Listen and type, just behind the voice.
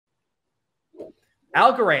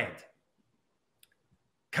Algorand.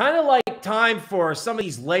 Kind of like time for some of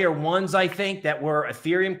these layer ones, I think, that were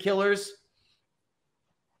Ethereum killers.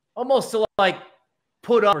 Almost to like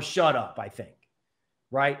put up or shut up, I think.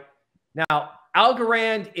 Right? Now,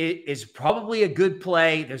 Algorand is probably a good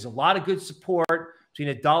play. There's a lot of good support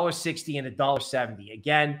between $1.60 and $1.70.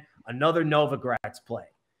 Again, another Novogratz play.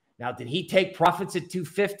 Now, did he take profits at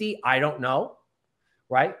 250? I don't know.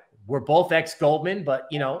 Right? We're both ex-Goldman, but,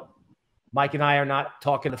 you know, Mike and I are not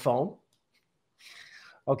talking the phone.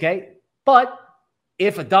 Okay? But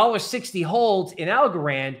if $1.60 holds in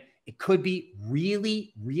Algorand, it could be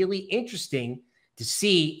really, really interesting to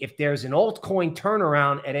see if there's an altcoin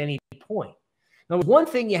turnaround at any point. Now, one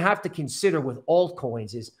thing you have to consider with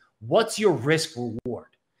altcoins is what's your risk reward?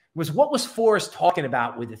 Was what was Forrest talking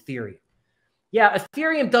about with Ethereum? Yeah,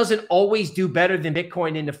 Ethereum doesn't always do better than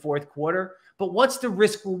Bitcoin in the fourth quarter, but what's the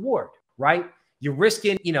risk reward, right? You're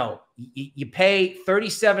risking, you know, you pay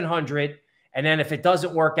 $3,700, and then if it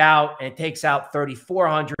doesn't work out and it takes out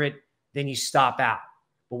 $3,400, then you stop out.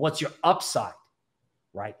 But what's your upside,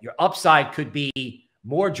 right? Your upside could be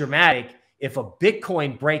more dramatic if a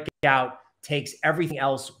Bitcoin breakout takes everything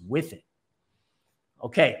else with it.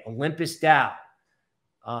 Okay, Olympus DAO,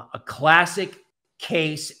 a classic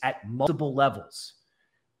case at multiple levels.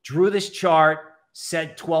 Drew this chart,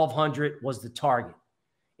 said 1,200 was the target.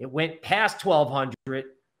 It went past 1,200.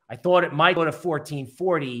 I thought it might go to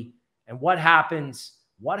 1,440. And what happens?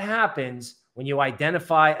 What happens when you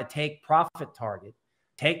identify a take profit target?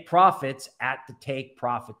 Take profits at the take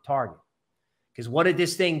profit target. Because what did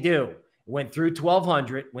this thing do? It went through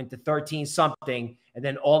 1,200, went to 13 something, and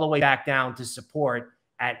then all the way back down to support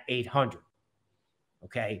at 800.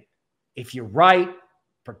 Okay. If you're right,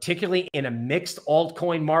 particularly in a mixed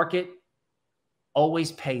altcoin market,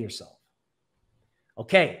 always pay yourself.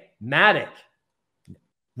 Okay. MATIC.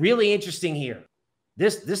 Really interesting here.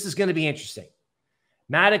 This is going to be interesting.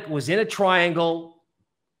 MATIC was in a triangle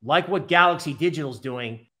like what Galaxy Digital's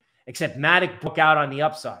doing, except MATIC broke out on the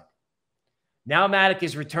upside. Now MATIC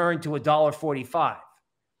is returned to $1.45.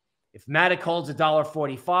 If MATIC holds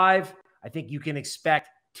 $1.45, I think you can expect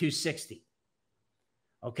 260.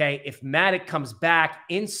 Okay, if MATIC comes back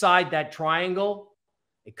inside that triangle,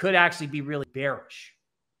 it could actually be really bearish.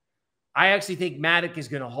 I actually think MATIC is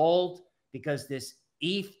going to hold because this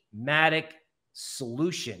ETH-MATIC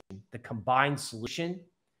solution, the combined solution,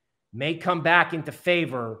 may come back into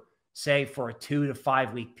favor, say, for a 2 to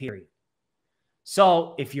 5 week period.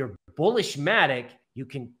 So if you're bullish MATIC, you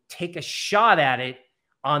can take a shot at it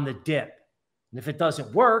on the dip. And if it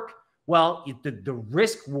doesn't work, well, the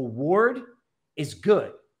risk reward is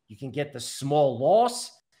good. You can get the small loss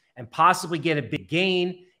and possibly get a big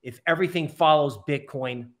gain if everything follows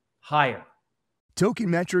Bitcoin higher. Token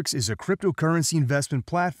Metrics is a cryptocurrency investment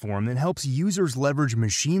platform that helps users leverage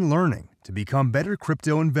machine learning to become better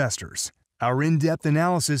crypto investors. Our in-depth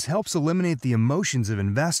analysis helps eliminate the emotions of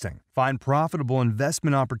investing, find profitable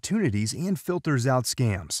investment opportunities, and filters out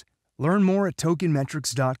scams. Learn more at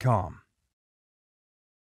tokenmetrics.com.